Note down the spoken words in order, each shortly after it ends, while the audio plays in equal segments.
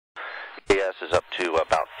PS is up to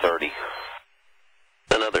about 30.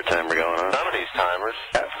 Another timer going on. Some of these timers.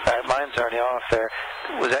 Mine's already off there.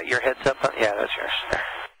 Was that your heads up? Yeah, that's yours. There.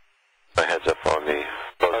 My heads up on the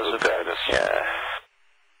closed guidance. Yeah.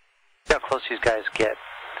 See how close these guys get.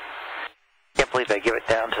 Can't believe they give it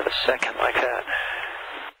down to the second like that.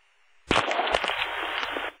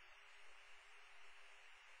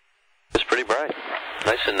 It's pretty bright.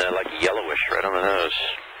 Nice and like yellowish right on the nose.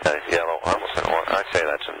 Yellow, almost an orange. I'd say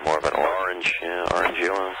that's more of an orange. Yeah, orange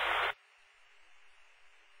yellow.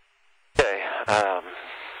 Okay.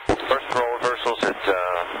 First roll reversals at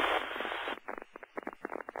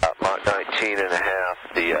Mach 19 and a half.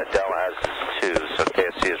 The Dell has 2, so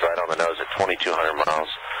KSC is right on the nose at 2,200 miles.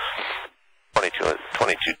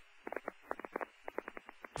 22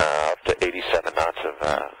 up to 87 knots of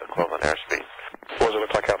equivalent airspeed. What does it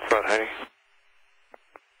look like out front, Heidi?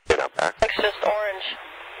 Get out back. It's just orange.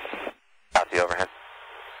 Out the overhead.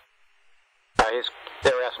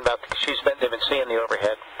 They were asking about, they've been seeing the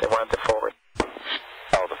overhead. They wanted the forward.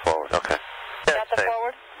 Oh, the forward, okay. Yeah, Got the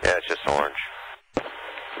forward? Yeah, it's just orange.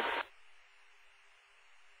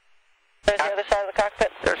 There's the other side of the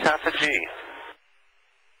cockpit. There's half a G.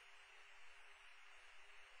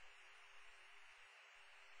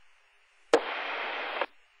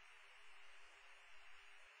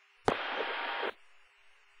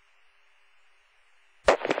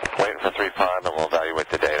 Waiting for 3.5 and we'll evaluate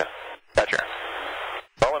the data. Gotcha.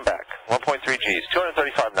 Rolling back. 1.3 Gs.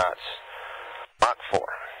 235 knots. Mach 4.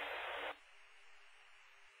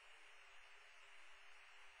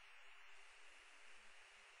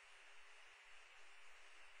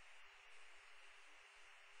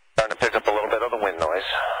 Starting to pick up a little bit of the wind noise.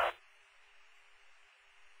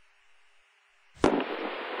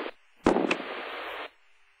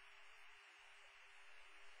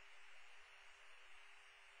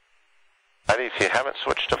 Heidi, if you haven't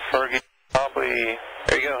switched to Fergie, probably...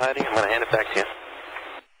 There you go, Heidi. I'm going to hand it back to you.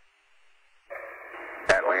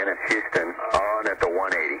 Atlanta, Houston, on at the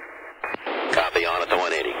 180. Copy, on at the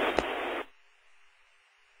 180.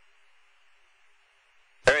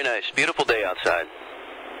 Very nice. Beautiful day outside.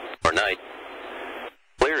 Or night.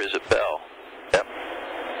 Clear as a bell. Yep.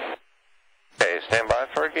 Okay, stand by,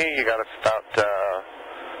 Fergie. You got about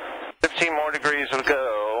 15 more degrees to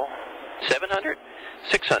go. 700,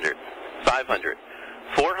 600, 500,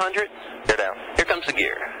 400. You're down. Here comes the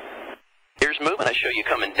gear. Gear's moving. I show you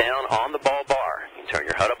coming down on the ball bar. You can turn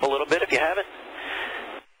your HUD up a little bit if you haven't.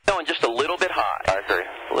 Going just a little bit high. I agree.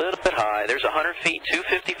 A little bit high. There's 100 feet,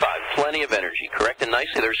 255. Plenty of energy. Correct and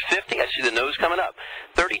nicely. There's 50. I see the nose coming up.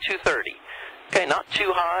 3230. Okay, not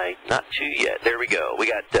too high, not too yet. There we go. We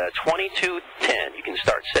got 2210. You can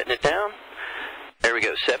start setting it down. There we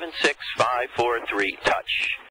go. 7, 6, 5, 4, 3. Touch.